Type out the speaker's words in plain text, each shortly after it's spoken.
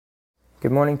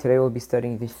Good morning. Today we'll be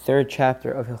studying the third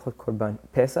chapter of Hilchot Korban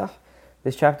Pesach.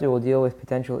 This chapter will deal with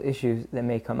potential issues that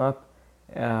may come up.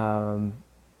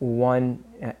 One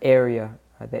area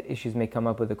that issues may come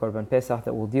up with the Korban Pesach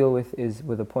that we'll deal with is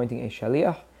with appointing a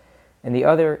Shaliach. And the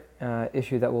other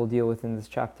issue that we'll deal with in this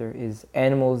chapter is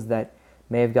animals that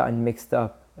may have gotten mixed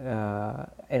up,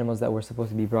 animals that were supposed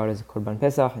to be brought as a Korban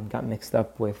Pesach and got mixed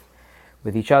up with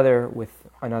each other, with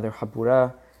another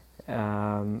Habura,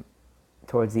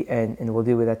 towards the end, and we'll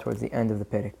deal with that towards the end of the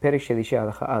Perek. Perek Shelishi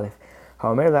Halacha Aleph.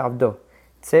 Ha'omer la'abdo,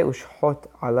 tzeh u'shchot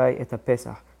alai et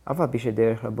ha'pesach, אף על פי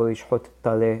שדרך רבו לשחוט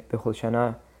טלה בכל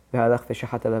שנה והלך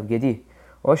ושחט עליו גדי,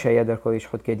 או שהיה דרכו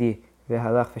לשחוט גדי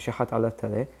והלך ושחט עליו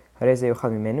טלה, הרי זה יאכל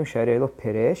ממנו שהרי לא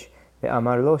פירש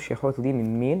ואמר לו שחוט לי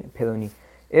ממין פלוני.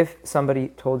 If somebody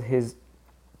told his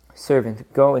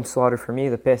servant, go and slaughter for me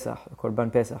the Pesach, the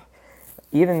Korban Pesach,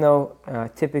 even though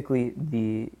typically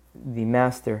the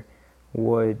master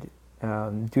would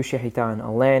do shechita on a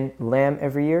lamb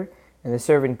every year, and the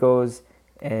servant goes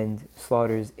and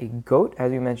slaughters a goat.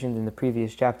 As we mentioned in the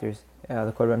previous chapters,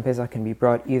 the Korban Pesach can be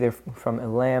brought either from a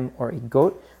lamb or a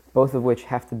goat, both of which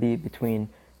have to be between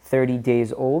 30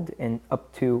 days old and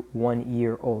up to 1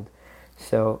 year old.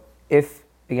 So if,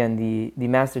 again, the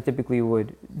master typically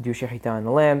would do shechita on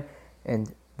a lamb,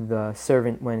 and the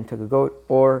servant went and took a goat,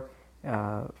 or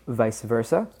vice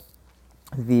versa,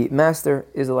 the master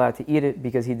is allowed to eat it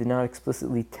because he did not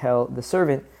explicitly tell the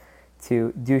servant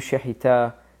to do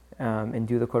shechita and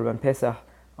do the Korban Pesach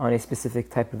on a specific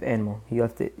type of animal. He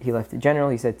left it general.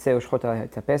 He said tzeh u'shchot alai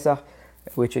et ha'pesach,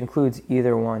 which includes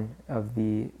either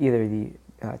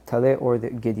taleh or the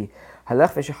gedi.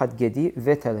 Halach v'shachat gedi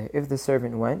v'taleh. If the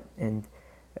servant went and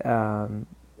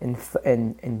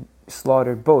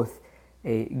slaughtered both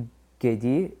a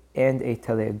gedi and a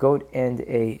taleh, a goat and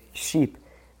a sheep.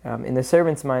 In the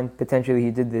servant's mind, potentially he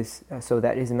did this so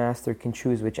that his master can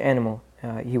choose which animal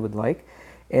he would like.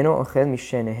 Eno ochel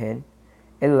mishenehen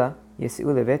ella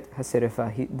yesi'u levet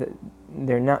haserefa.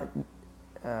 They're not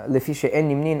lefi she'en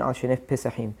nimnin al shenef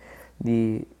pesachim.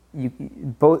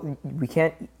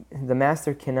 The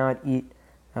master cannot eat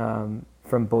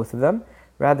from both of them.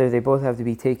 Rather, they both have to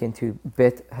be taken to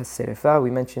Bet HaSerefa. We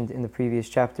mentioned in the previous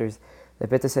chapters that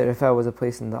Bet HaSerefa was a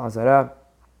place in the Azara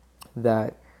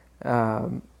that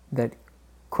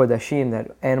kodashim,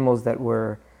 that animals that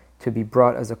were to be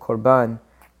brought as a korban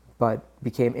but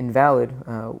became invalid,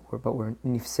 but were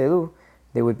nifselu,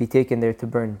 they would be taken there to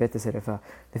burn, Bet HaSerefa.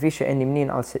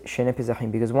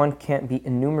 Because one can't be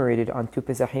enumerated on two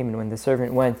pesachim, and when the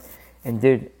servant went and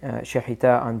did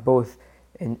shechita on both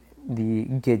in the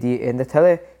gedi and the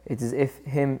taleh, it's as if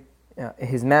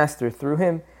his master through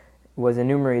him was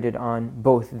enumerated on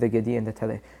both the gedi and the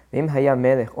taleh.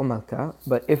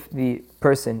 But if the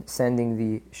person sending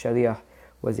the shaliach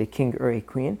was a king or a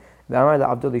queen,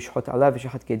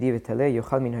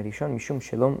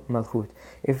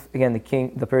 if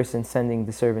again the person sending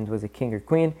the servant was a king or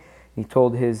queen, he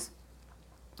told his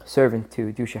servant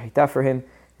to do shahita for him,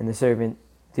 and the servant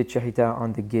did shahita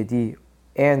on the gedi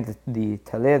and the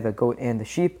taleh, the goat and the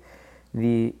sheep,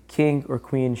 the king or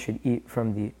queen should eat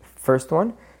from the first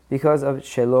one because of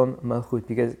shalom malchut,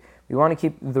 because we want to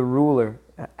keep the ruler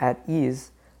at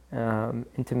ease and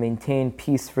to maintain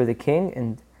peace for the king,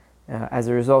 and as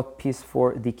a result, peace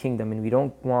for the kingdom. And we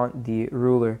don't want the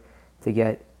ruler to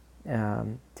get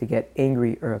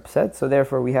angry or upset. So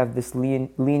therefore, we have this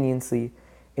leniency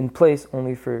in place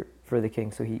only for the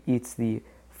king. So he eats the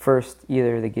first,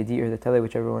 either the gedi or the taleh,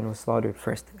 whichever one was slaughtered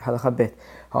first. Halacha bet.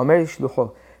 Ha'omer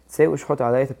lishlucho, tzeh u'shchot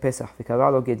alai et ha'pesach,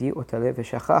 v'kara lo gedi o taleh,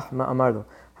 v'shachach ma amar lo,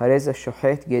 harei ze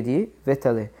shochet gedi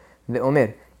v'taleh. ואומר,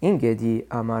 אם גדי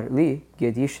אמר לי,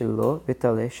 גדי שלו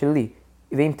וטלה שלי.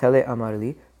 ואם טלה אמר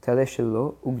לי, טלה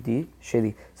שלו וגדי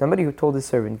שלי. Somebody who told his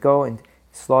servant, go and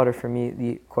slaughter for me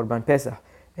the Korban Pesach,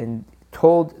 and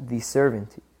told the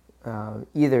servant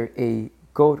either a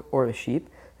goat or a sheep,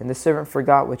 and the servant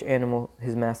forgot which animal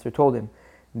his master told him.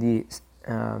 The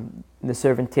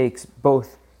servant takes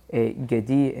both a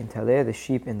gedi and taleh, the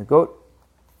sheep and the goat,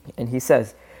 and he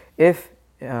says, if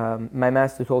my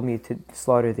master told me to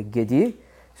slaughter the gedi,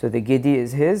 so the gedi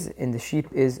is his and the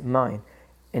sheep is mine.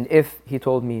 And if he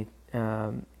told me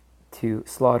to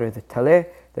slaughter the taleh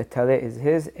is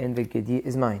his and the gedi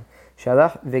is mine.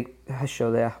 Shalach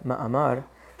v'hasholech ma'amar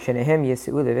shenehem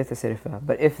yesi'u levet haserefa.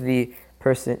 But if the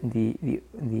person, the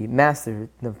master,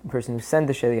 the person who sent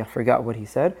the shaliach forgot what he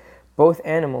said, both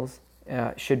animals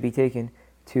should be taken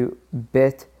to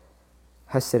Bet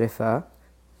HaSerefa,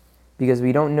 because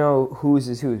we don't know whose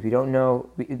is whose. We don't know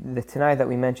the Tanai that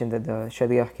we mentioned that the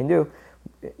shaliach can do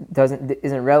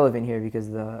isn't relevant here, because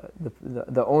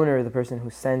the owner, the person who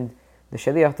sent the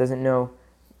shaliach doesn't know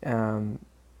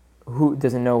who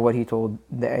doesn't know what he told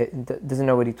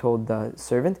the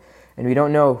servant, and we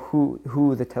don't know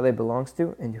who the taleh belongs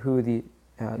to and who the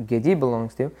gedi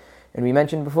belongs to. And we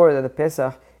mentioned before that the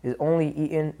Pesach is only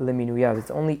eaten leminuyav. It's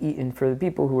only eaten for the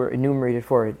people who are enumerated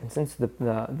for it. And since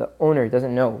the owner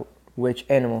doesn't know which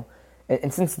animal,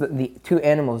 and since the two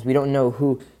animals, we don't know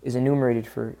who is enumerated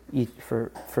for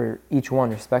each one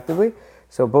respectively,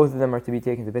 so both of them are to be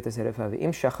taken to Beit HaSerefa.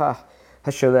 V'im shachach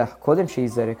hasholech kodem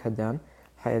sheizarek hadam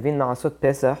hayavin la'asot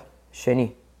Pesach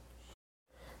sheni.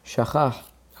 Shachach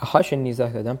ahashen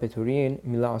nizarek hadam peturin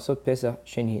mila'asot Pesach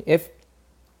sheni. If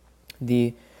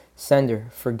the sender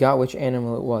forgot which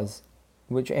animal it was,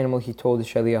 which animal he told the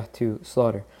shaliach to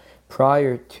slaughter,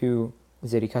 prior to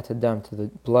zerikat hadam, to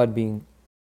the blood being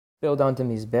spilled onto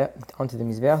the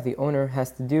mizbeach, the owner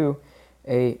has to do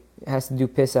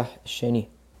Pesach sheni,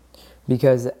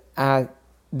 because at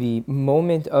the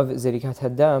moment of zerikat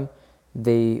hadam,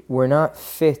 they were not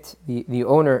fit. The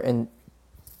owner and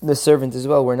the servant as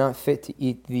well were not fit to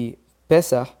eat the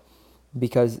Pesach,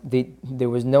 because there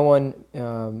was no one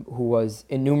who was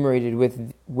enumerated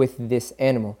with this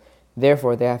animal.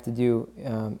 Therefore, they have to do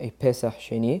a Pesach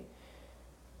Sheni,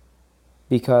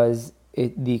 because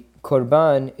the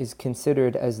korban is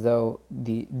considered as though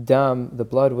the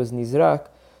blood was nizrak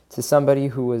to somebody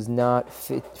who was not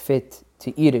fit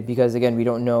to eat it, because again, we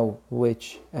don't know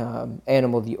which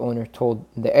animal the owner told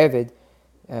the Eved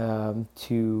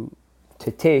to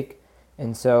take,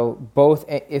 and so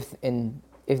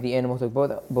if the animal took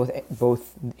both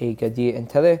a gadi and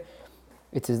taleh,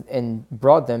 and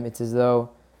brought them, it's as though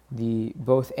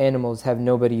both animals have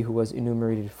nobody who was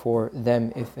enumerated for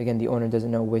them. If again the owner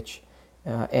doesn't know which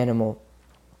animal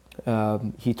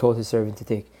he told his servant to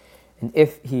take, and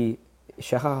if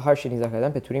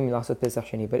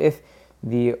but if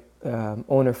the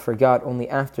owner forgot only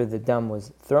after the dam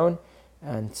was thrown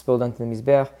and spilled onto the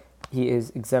mizbeach, he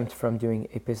is exempt from doing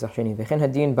a Pesach Sheni.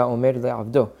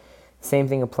 Same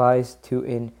thing applies to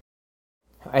an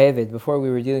Avid. Before we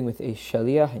were dealing with a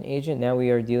Shaliach, an agent, now we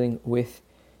are dealing with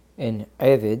an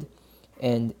Avid.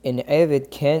 And an Avid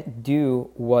can't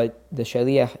do what the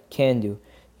Shaliach can do.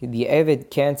 The Avid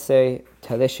can't say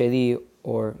Taleh Sheli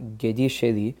or Gedi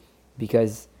Sheli,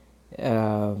 because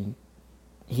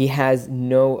he has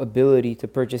no ability to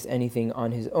purchase anything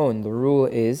on his own. The rule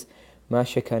is Ma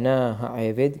shekana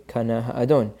ha'avid kana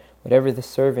ha'adon. Whatever the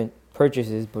servant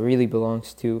purchases but really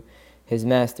belongs to his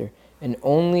master. And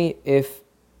only if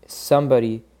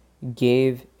somebody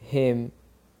gave him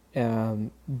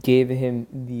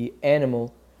the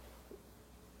animal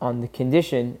on the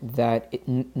condition that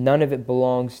none of it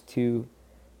belongs to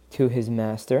his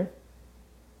master,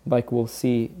 like we'll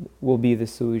see will be the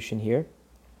solution here,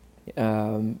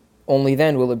 only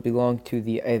then will it belong to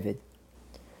the Avid.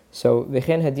 So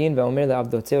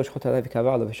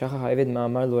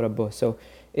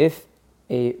if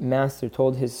a master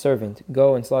told his servant,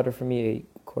 go and slaughter for me a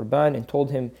korban, and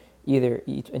told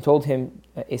him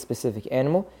a specific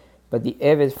animal, but the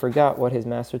Eved forgot what his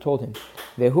master told him,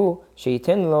 and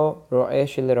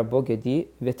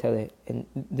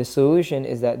the solution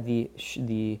is that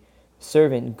the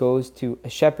servant goes to a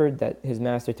shepherd that his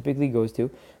master typically goes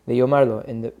to,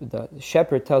 and the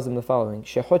shepherd tells him the following: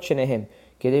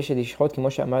 כדי שתשחוט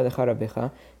כמו שאמר לך רבך,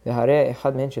 והרי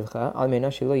אחד מהן שלך, על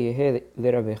מנת שלא יהיה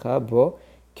לרבך בו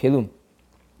כלום.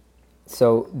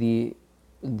 So the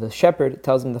shepherd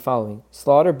tells him the following: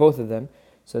 slaughter both of them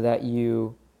so that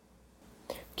you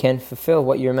can fulfill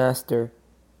what your master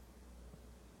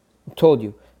told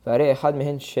you. והרי אחד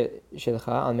מהן שלך,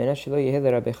 על מנת שלא יהיה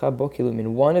לרבך בו כלום.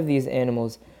 And one of these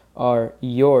animals are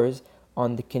yours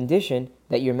on the condition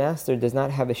that your master does not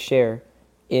have a share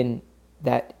in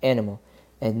that animal.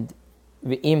 And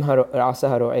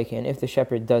if the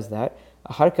shepherd does that,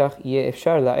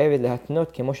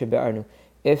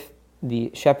 if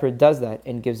the shepherd does that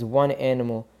and gives one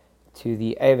animal to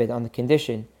the Avid on the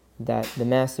condition that the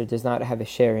master does not have a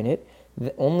share in it,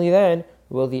 only then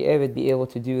will the Avid be able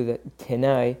to do the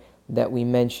tenai that we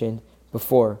mentioned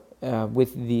before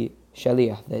with the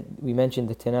Shaliach. That we mentioned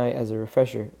the tenai as a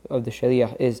refresher of the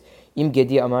Shaliach is im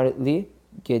gedi amar li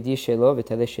gedi shelo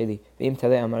v'taleh sheli, v'im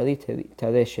taleh amar li taleh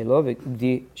shelo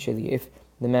v'gedi sheli. If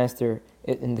the master,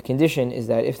 and the condition is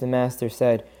that if the master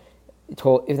told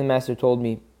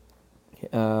me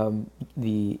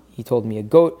he told me a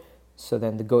goat, so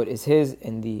then the goat is his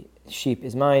and the sheep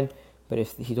is mine. But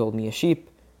if he told me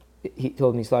he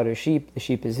told me slaughter a sheep, the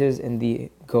sheep is his and the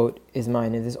goat is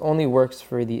mine. And this only works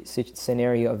for the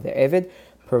scenario of the Eved,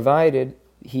 provided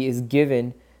he is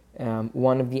given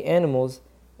one of the animals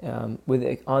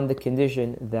on the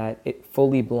condition that it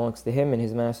fully belongs to him and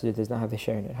his master does not have a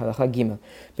share in it. Halacha Gimel.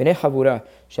 Bnei Chabura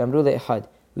she'amru le'echad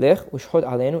לך ושחט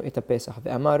עלינו את הפסח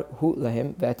ואמר הוא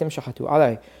להם ואתם שחטו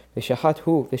עלי ושחט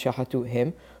הוא ושחטו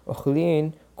הם אוכלים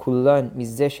כולן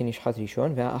מזה שנשחט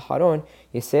ראשון והאחרון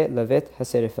יצא לבית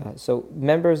השרפה. So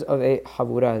members of a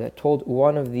Habura that told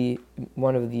one of the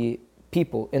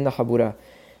people in the Habura,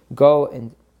 go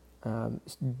and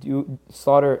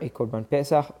slaughter a Korban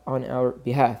Pesach on our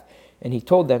behalf. And he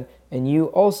told them, and you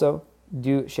also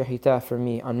do shahita for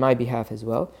me on my behalf as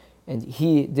well. And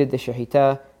he did the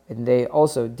shahita, and they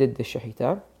also did the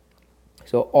shahita.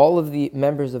 So all of the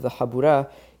members of the Habura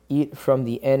eat from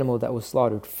the animal that was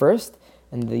slaughtered first,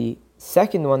 and the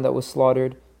second one that was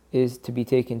slaughtered is to be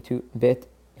taken to Bet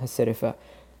HaSerifa.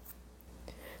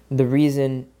 The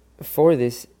reason for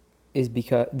this is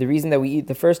because the reason that we eat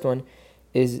the first one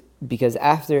is because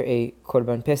after a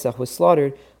Korban Pesach was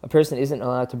slaughtered, a person isn't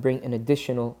allowed to bring an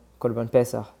additional Korban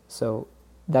Pesach. So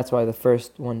that's why the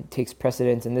first one takes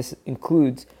precedence, and this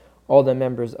includes all the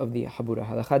members of the Habura.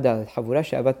 Halacha Dalet, Habura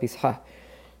she'avat pischa,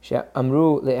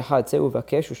 she'amru le'echad tzeu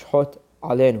v'kesh u'shchot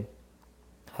alenu.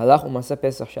 Halach u'masa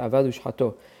Pesach she'avad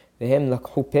u'shchato, vehem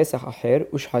lakhu Pesach acher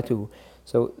u'shchatu.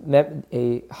 So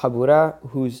a Habura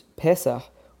whose Pesach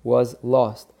was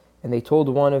lost, and they told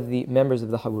one of the members of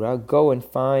the Habura, go and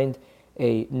find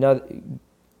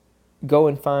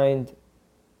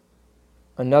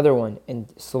another one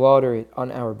and slaughter it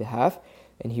on our behalf.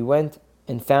 And he went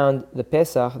and found the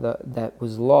Pesach that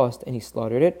was lost, and he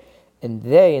slaughtered it. And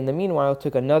they, in the meanwhile,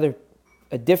 took a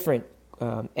different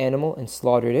animal and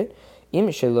slaughtered it. Im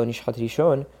shelo nishchat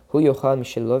rishon, hu yochal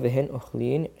mishelo vehen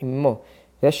ochlin immo.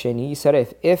 Vesheni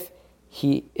yisaref. If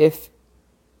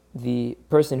the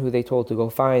person who they told to go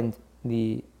find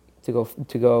do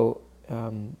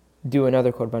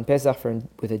another Korban Pesach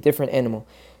with a different animal,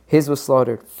 his was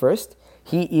slaughtered first,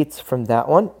 he eats from that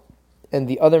one, and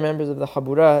the other members of the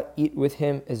Habura eat with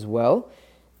him as well.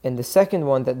 And the second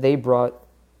one that they brought,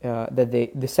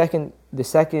 the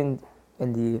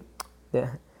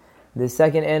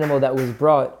second animal that was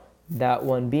brought, that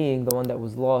one being the one that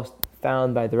was lost,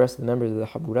 found by the rest of the members of the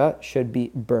Habura, should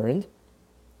be burned,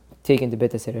 taken to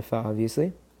Bet HaSerifa,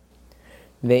 obviously.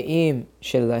 Ve'im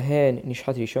shelahen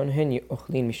nishchat rishon hen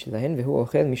ochlin mishelahen vehu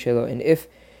ochel mishelo. And if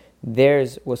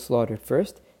theirs was slaughtered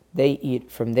first, they eat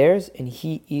from theirs, and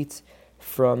he eats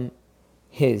from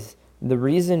his. The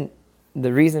reason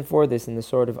for this, and the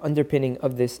sort of underpinning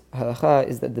of this halacha,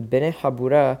 is that the Bnei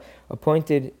Habura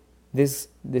appointed this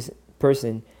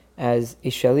person as a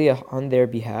shaliach on their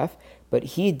behalf, but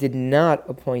he did not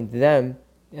appoint them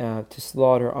to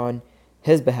slaughter on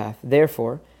his behalf.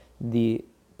 Therefore, the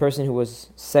person who was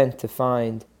sent to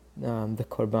find the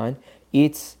korban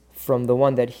eats from the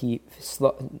one that he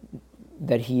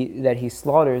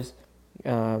slaughters,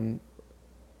 in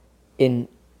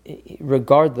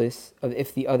regardless of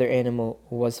if the other animal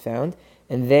was found,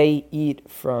 and they eat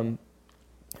from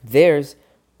theirs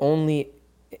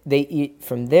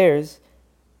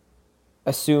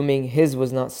assuming his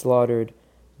was not slaughtered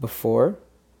before,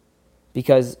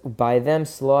 because by them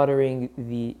slaughtering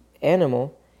the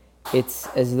animal, it's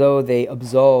as though they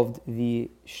absolved the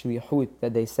shlichut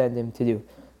that they sent him to do.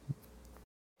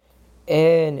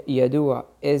 And yadua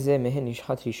eze mehen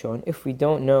nishchat rishon, if we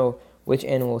don't know which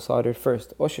animal was slaughtered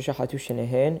first, or sheshachatu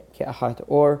shenehen ke'achat,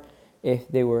 or if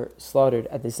they were slaughtered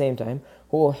at the same time,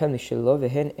 hu ochel mishelo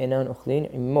vehen enan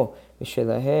ochlin immo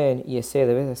v'shelahen yaseh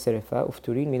levet haserefa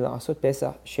ufturin mila'asot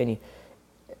pesach sheni.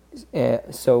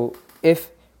 So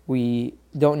if we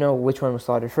don't know which one was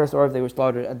slaughtered first, or if they were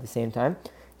slaughtered at the same time,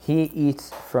 he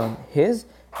eats from his,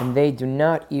 and they do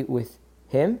not eat with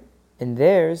him, and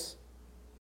theirs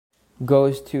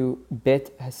goes to Bet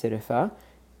HaSerifa,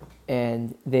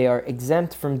 and they are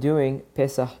exempt from doing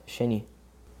Pesach Sheni.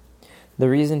 The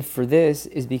reason for this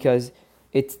is because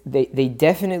they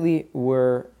definitely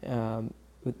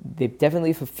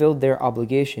fulfilled their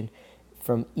obligation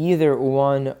from either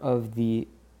one of the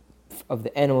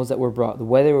animals that were brought,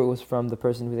 whether it was from the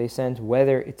person who they sent,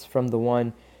 whether it's from the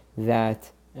one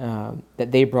that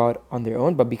they brought on their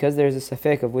own. But because there's a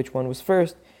safek of which one was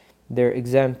first, they're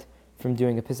exempt from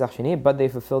doing a Pesach Sheni, but they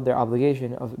fulfilled their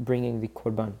obligation of bringing the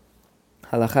Korban.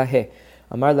 Halacha he,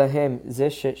 Amar lahem ze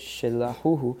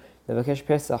shelahuhu levakesh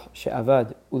Pesach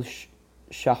she'avad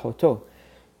u'shachoto,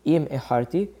 im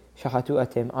echarti shachatu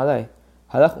atem alay,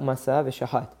 halach umasa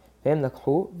v'shachat, ve'em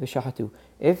lakhu v'shachatu.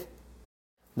 If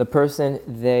the person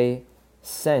they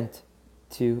sent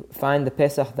to find the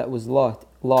Pesach that was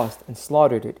lost and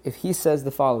slaughtered it, if he says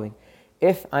the following: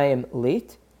 if I am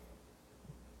late,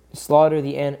 slaughter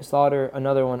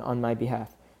another one on my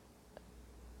behalf,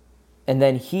 and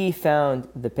then he found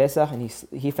the Pesach, and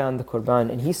he found the Korban,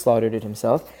 and he slaughtered it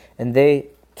himself, and they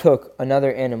took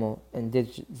another animal and did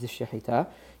the shechita.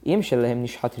 Im shelahem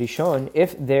nishhat rishon,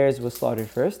 if theirs was slaughtered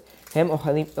first, hem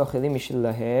ochelim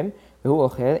mishilahem, v'hu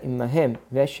ochel imahem,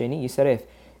 v'sheni yisaref.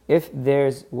 If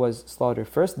theirs was slaughtered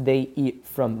first, they eat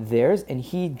from theirs, and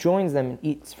he joins them and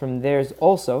eats from theirs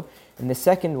also. And the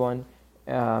second one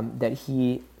that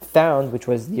he found, which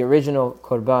was the original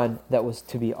korban that was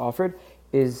to be offered,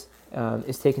 is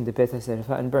taken to Beit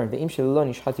HaSerefa and burned. But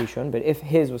if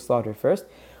his was slaughtered first,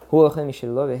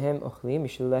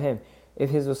 if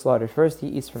his was slaughtered first, he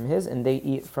eats from his, and they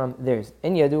eat from theirs.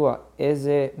 If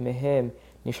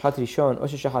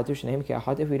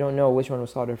we don't know which one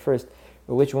was slaughtered first,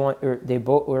 or which one, or if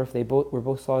they both were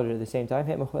both slaughtered at the same time,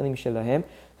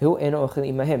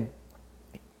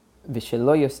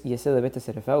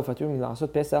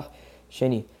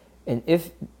 and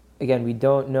if, again, we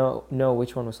don't know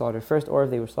which one was slaughtered first, or if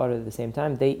they were slaughtered at the same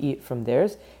time, they eat from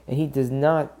theirs, and he does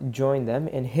not join them,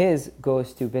 and his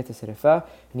goes to Beit HaSerefa,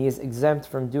 and he is exempt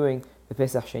from doing the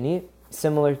Pesach Sheni,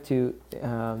 similar to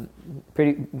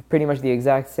pretty much the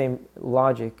exact same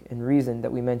logic and reason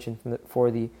that we mentioned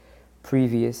for the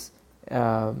previous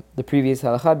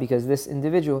halakha, because this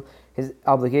individual, his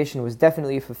obligation was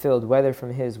definitely fulfilled, whether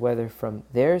from his, whether from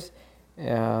theirs,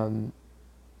 and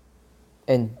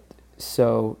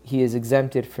so he is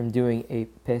exempted from doing a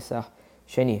Pesach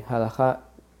Sheni. Halakha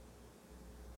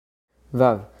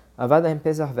Vav. Avad lahem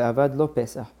Pesach ve'avad lo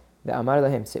Pesach. Ve'amar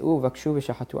lahem se'u v'akshu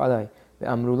v'shachatu alai.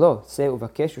 Ve'amru lo se'u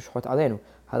v'akesh v'shchot alenu.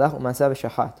 Halach u'masa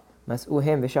v'shachat. Mas'u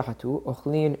hem v'shachatu.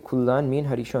 Ochlin kullan min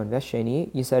harishon.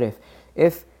 V'sheni yisaref.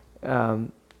 If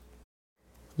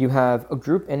you have a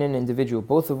group and an individual,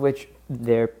 both of which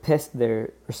their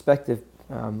respective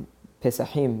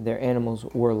Pesachim, their animals,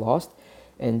 were lost,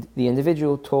 and the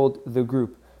individual told the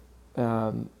group,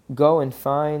 go and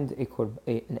find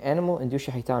an animal and do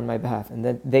shahita on my behalf. And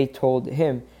then they told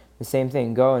him the same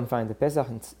thing, go and find the Pesach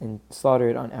and slaughter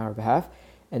it on our behalf.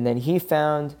 And then he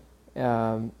found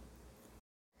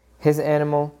his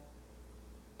animal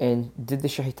and did the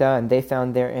shahita, and they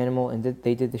found their animal and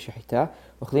they did the shahita.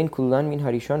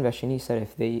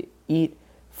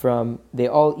 They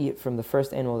all eat from the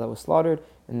first animal that was slaughtered,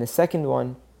 and the second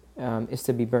one is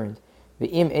to be burned. But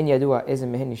if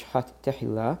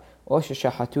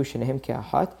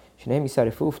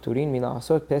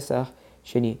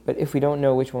we don't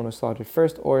know which one was slaughtered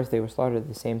first, or if they were slaughtered at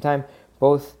the same time,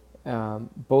 both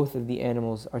of the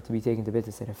animals are to be taken to Beit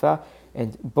HaSerefa,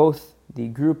 and both the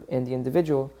group and the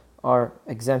individual are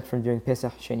exempt from doing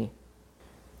Pesach Sheni.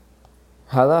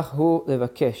 Halach hu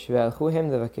levakesh ve'alchu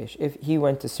hem levakesh. If he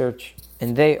went to search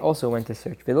and they also went to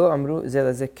search, velo amru ze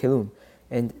lazeh kelum,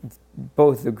 and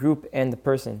both the group and the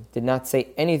person did not say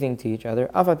anything to each other,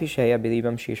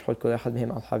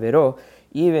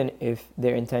 even if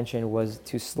their intention was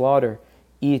to slaughter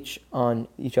on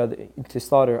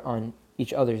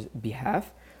each other's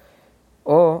behalf,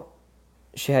 or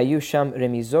שהיו שם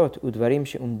רמיזות ודברים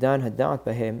שאומדן הדעת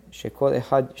בהם שכל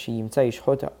אחד שימצא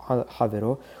ישחוט על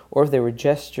חברו, or if there were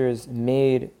gestures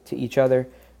made to each other,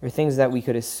 or things that we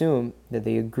could assume that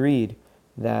they agreed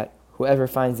that whoever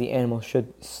finds the animal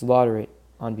should slaughter it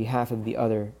on behalf of the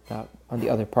other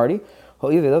party.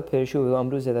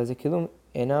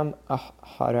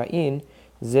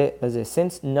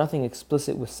 Since nothing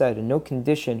explicit was said and no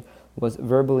condition was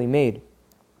verbally made,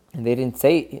 and they didn't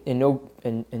say,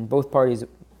 and both parties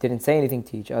didn't say anything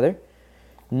to each other,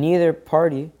 neither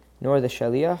party nor the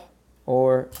shaliach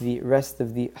or the rest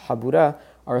of the habura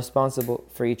are responsible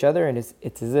for each other, and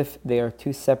it's as if they are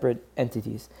two separate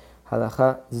entities.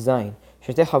 Halacha Zayin.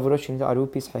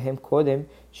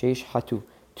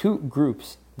 Two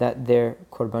groups that their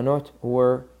korbanot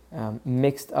were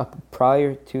mixed up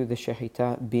prior to the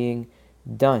shechita being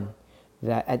done,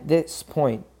 that at this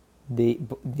point they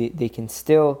can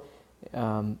still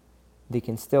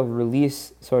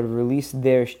release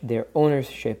their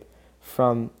ownership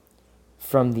from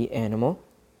the animal.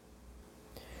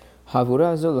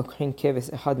 Havura zo lokhin keves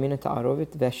echad min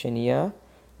ta'arovet ve'sheniya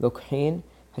lokhin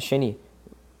hasheni.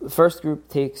 The first group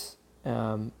takes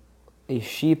a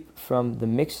sheep from the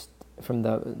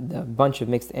bunch of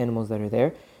mixed animals that are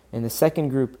there, and the second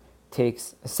group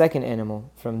takes a second animal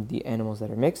from the animals that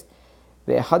are mixed.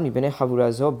 Ve'echad mibnei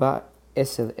havura zo ba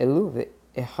esel elu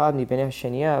ve'echad mibnei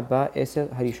hasheniya ba esel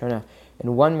harishona.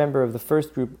 And one member of the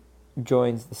first group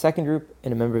joins the second group,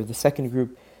 and a member of the second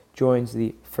group joins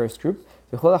the first group.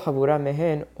 V'chol havura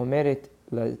mehen omeret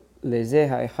lezeh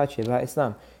ha'echad sheba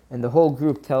Islam. And the whole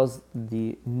group tells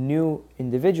the new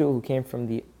individual who came from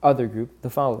the other group the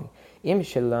following: Im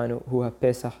shelanu hu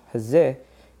ha'pesach hazeh,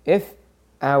 if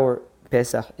our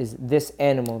Pesach is this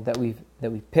animal that we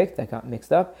picked that got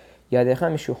mixed up. Yadecha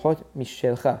mishuchot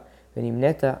mishelcha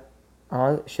v'nimneta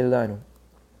al shelanu.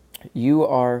 You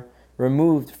are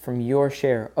removed from your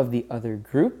share of the other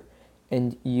group,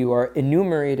 and you are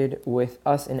enumerated with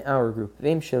us in our group.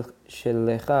 Ve'im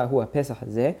shelecha hu Pesach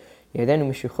hazeh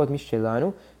yadenu mishuchot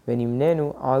mishelanu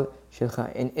v'nimnenu al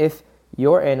shelcha. And if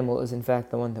your animal is in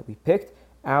fact the one that we picked,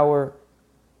 our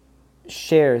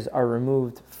shares are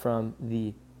removed from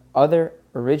the other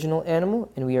original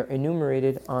animal, and we are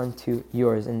enumerated onto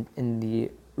yours. And in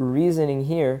the reasoning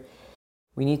here,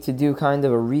 we need to do kind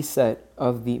of a reset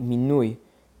of the minui,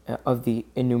 of the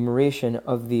enumeration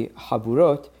of the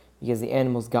haburot, because the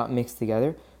animals got mixed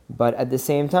together. But at the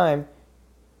same time,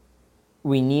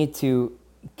 we need to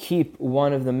keep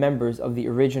one of the members of the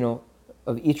original,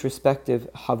 of each respective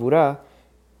habura,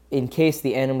 in case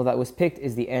the animal that was picked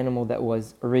is the animal that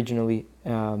was originally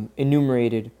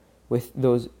enumerated with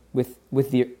those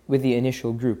with the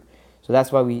initial group. So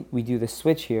that's why we do the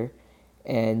switch here,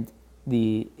 and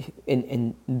the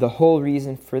whole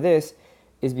reason for this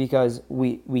is because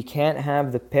we can't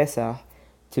have the Pesach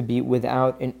to be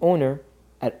without an owner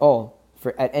at all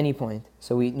at any point.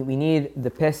 So we need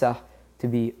the Pesach to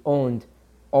be owned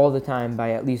all the time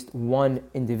by at least one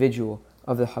individual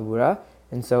of the Habura.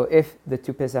 And so if the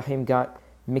two Pesachim got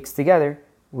mixed together,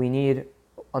 we need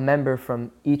a member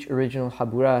from each original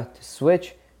Habura to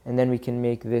switch, and then we can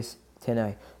make this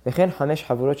Tenai. וכן 5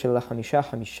 חבורות של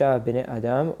 5 בני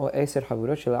אדם או 10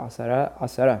 חבורות של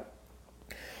 10.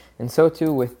 And so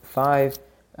too with 5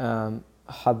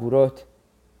 haburot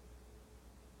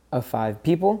of 5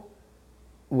 people,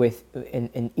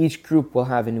 and each group will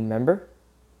have a new member,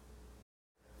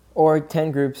 or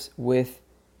 10 groups with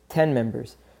 10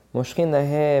 members. מושכים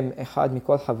להם אחד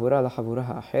מכל חבורה לחבורה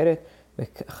האחרת,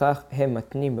 וכך הם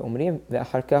מתנים ואומרים,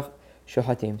 ואחר כך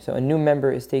שוחטים. So a new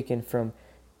member is taken from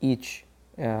each,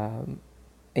 a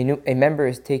member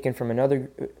is taken from another,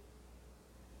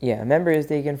 a member is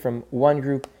taken from one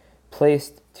group,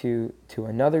 placed to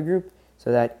another group, so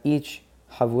that each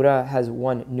Havura has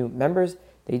one new members.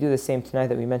 They do the same tonight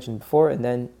that we mentioned before, and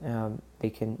then they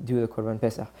can do the Korban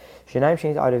Pesach.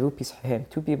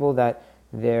 Two people that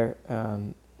their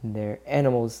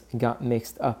animals got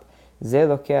mixed up.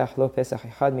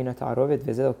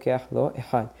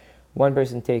 One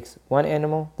person takes one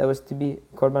animal that was to be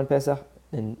Korban Pesach,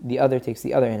 and the other takes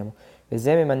the other animal. So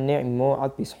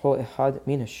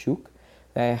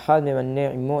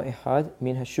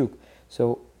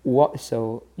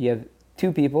you have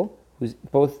two people whose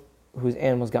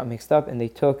animals got mixed up, and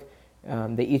they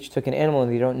each took an animal,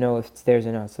 and they don't know if it's theirs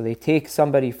or not. So they take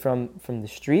somebody from the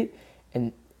street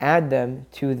and add them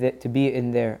to be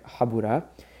in their habura,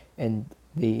 and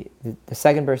the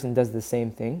second person does the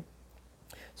same thing.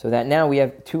 So that now we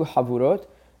have 2 haburot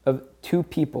of 2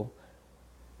 people.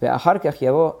 And the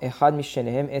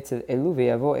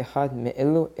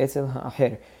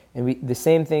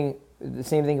same thing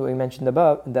that we mentioned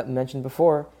above, that mentioned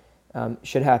before,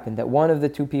 should happen. That one of the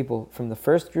 2 people from the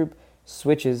first group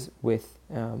switches with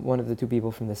one of the 2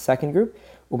 people from the second group.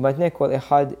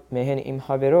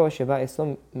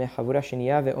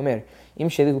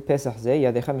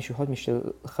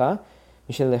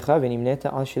 משלך ונמנית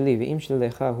על שלי, ואם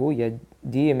שלך הוא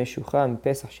ידי משוחה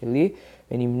מפסח שלי,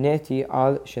 ונמניתי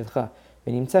על שלך,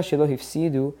 ונמצא שלא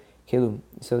הפסידו כלום.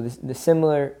 So the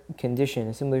similar condition,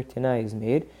 a similar tenai is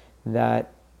made,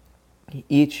 that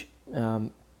each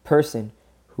person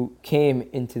who came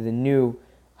into the new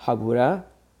habura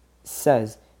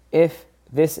says, if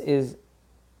this is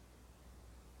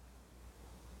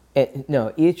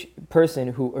each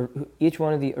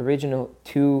one of the original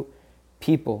 2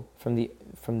 people from the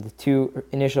 2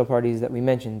 initial parties that we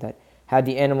mentioned that had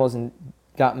the animals and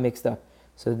got mixed up.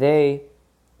 So they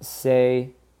say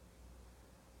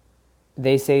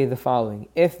the following: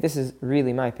 if this is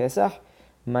really my Pesach,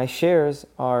 my share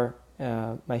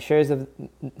and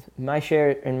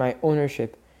my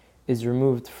ownership is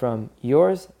removed from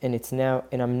yours, and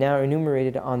I'm now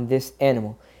enumerated on this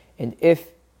animal. And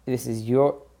if this is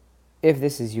your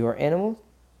animal,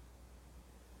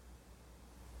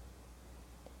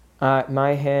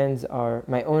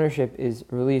 my ownership is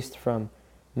released from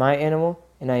my animal,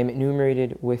 and I am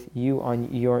enumerated with you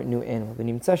on your new animal.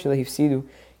 And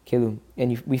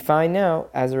we find now,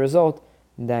 as a result,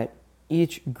 that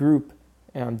each group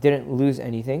didn't lose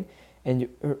anything. And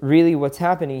really what's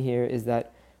happening here is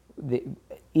that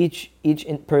each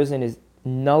person is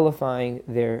nullifying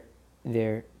their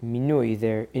minui,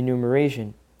 their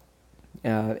enumeration,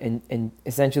 and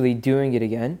essentially doing it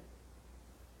again.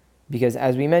 Because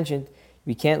as we mentioned,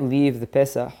 We can't leave the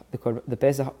Pesach, the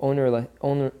Pesach ownerless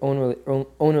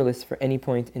for any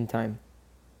point in time.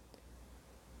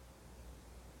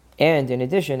 And in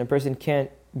addition, a person can't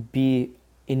be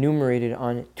enumerated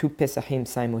on 2 Pesachim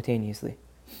simultaneously.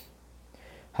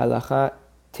 Halacha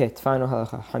tet, final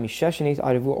halacha. Hamisha shenit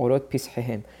arevu orot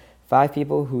pishehem. 5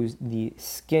 people whose the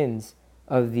skins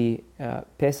of the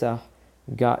Pesach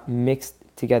got mixed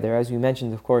together. As we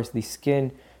mentioned, of course, the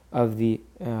skin of the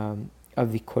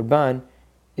korban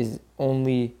is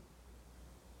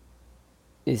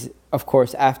of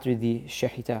course after the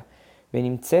shechita.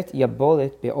 Venimtzet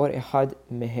yabolet beor ehad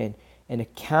mehen, and a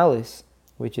callus,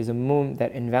 which is a mum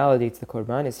that invalidates the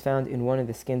korban, is found in one of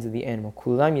the skins of the animal.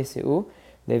 Kulam yeseu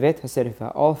levet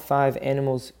haserifa. All 5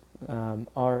 animals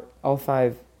all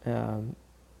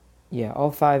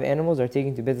five animals are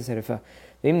taken to Bet HaSerifa.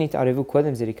 V'im nit'arevu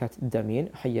kodem zerikat damin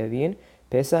hayavin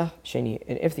pesach sheni.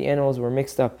 And if the animals were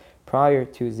mixed up prior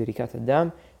to zerikat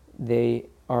dam, they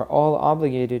are all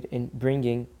obligated in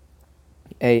bringing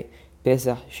a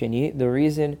pesach sheni. The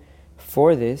reason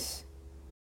for this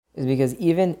is because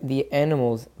even the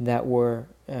animals that were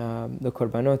the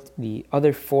korbanot, the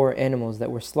other 4 animals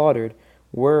that were slaughtered,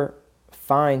 were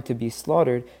fine to be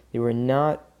slaughtered. They were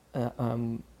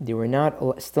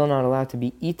still not allowed to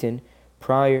be eaten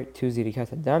prior to zirikat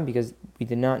hadam, because we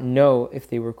did not know if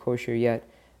they were kosher yet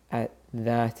at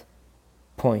that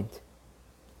point.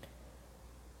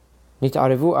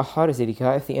 Nit'arevu achar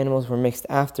zirika, if the animals were mixed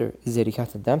after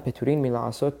zirikat hadam, peturin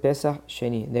mila'asot pesach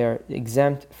sheni, they are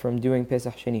exempt from doing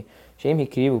pesach sheni. Sheim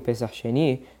hikrivu pesach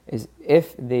sheni is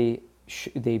if they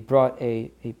brought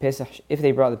the pesach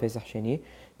sheni.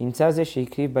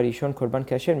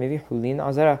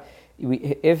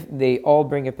 If they all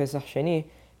bring a pesach sheni,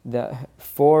 the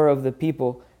 4 of the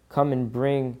people come and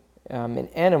bring an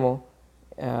animal,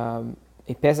 a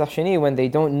pesach sheni, when they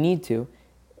don't need to,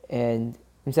 and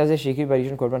it's as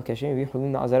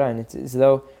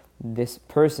though this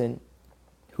person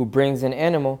who brings an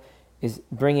animal is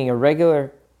bringing a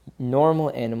regular, normal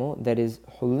animal that is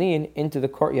hulin into the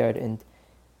courtyard, and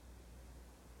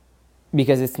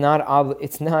because there's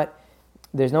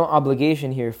no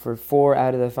obligation here for 4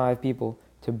 out of the 5 people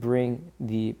to bring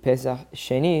the pesach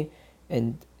sheni,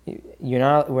 and we're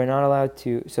not allowed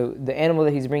to. So the animal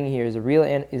that he's bringing here is a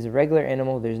regular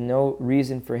animal. There's no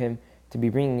reason for him to be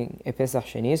bringing a pesach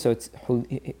sheni. So it's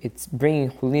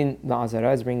bringing hulin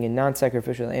la'azara, it's bringing a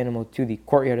non-sacrificial animal to the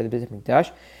courtyard of the Beit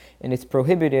HaMikdash, and it's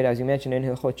prohibited, as we mentioned in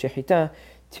Hilchot Shechita,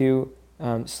 to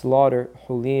slaughter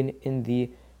hulin in the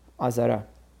azara.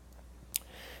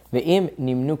 Ve'im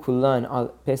nimnu kulan al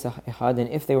pesach echad, and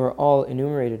if they were all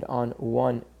enumerated on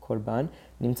one korban,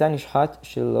 nimtza nishchat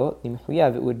shelo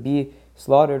limchuyav, it would be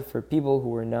slaughtered for people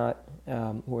who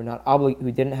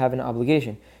didn't have an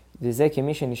obligation. And it's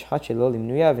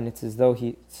as though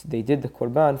they did the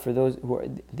korban for those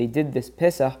they did this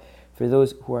pesach for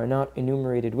those who are not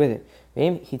enumerated with it.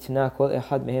 And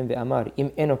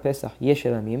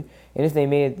if they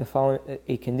made the following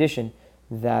a condition,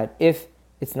 that if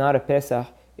it's not a pesach,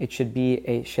 it should be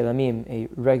a shelamim, a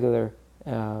regular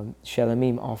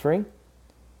shelamim offering.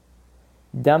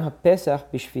 Dam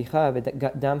ha-pesach b'shficha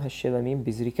v'dam ha-shelamim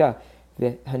b'zrika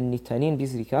v'hanitanin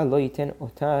b'zrika lo yiten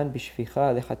otan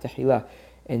b'shficha lechatahila.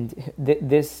 And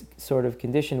this sort of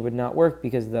condition would not work,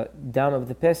 because the dam of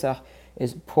the pesach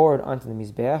is poured onto the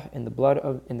mizbeach, and the blood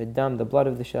of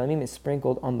the shelamim is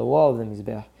sprinkled on the wall of the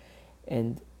mizbeach.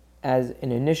 And as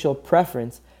an initial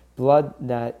preference, blood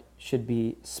that should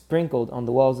be sprinkled on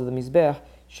the walls of the mizbeach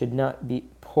should not be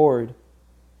poured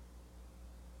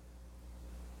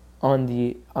on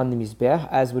the mizbeach,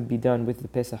 as would be done with the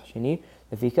pesach sheni.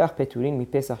 And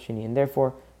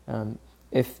therefore,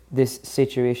 if this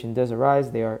situation does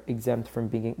arise, they are exempt from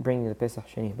bringing the pesach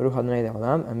sheni. Baruch Adonai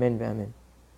Le'olam. Amen ve'amen.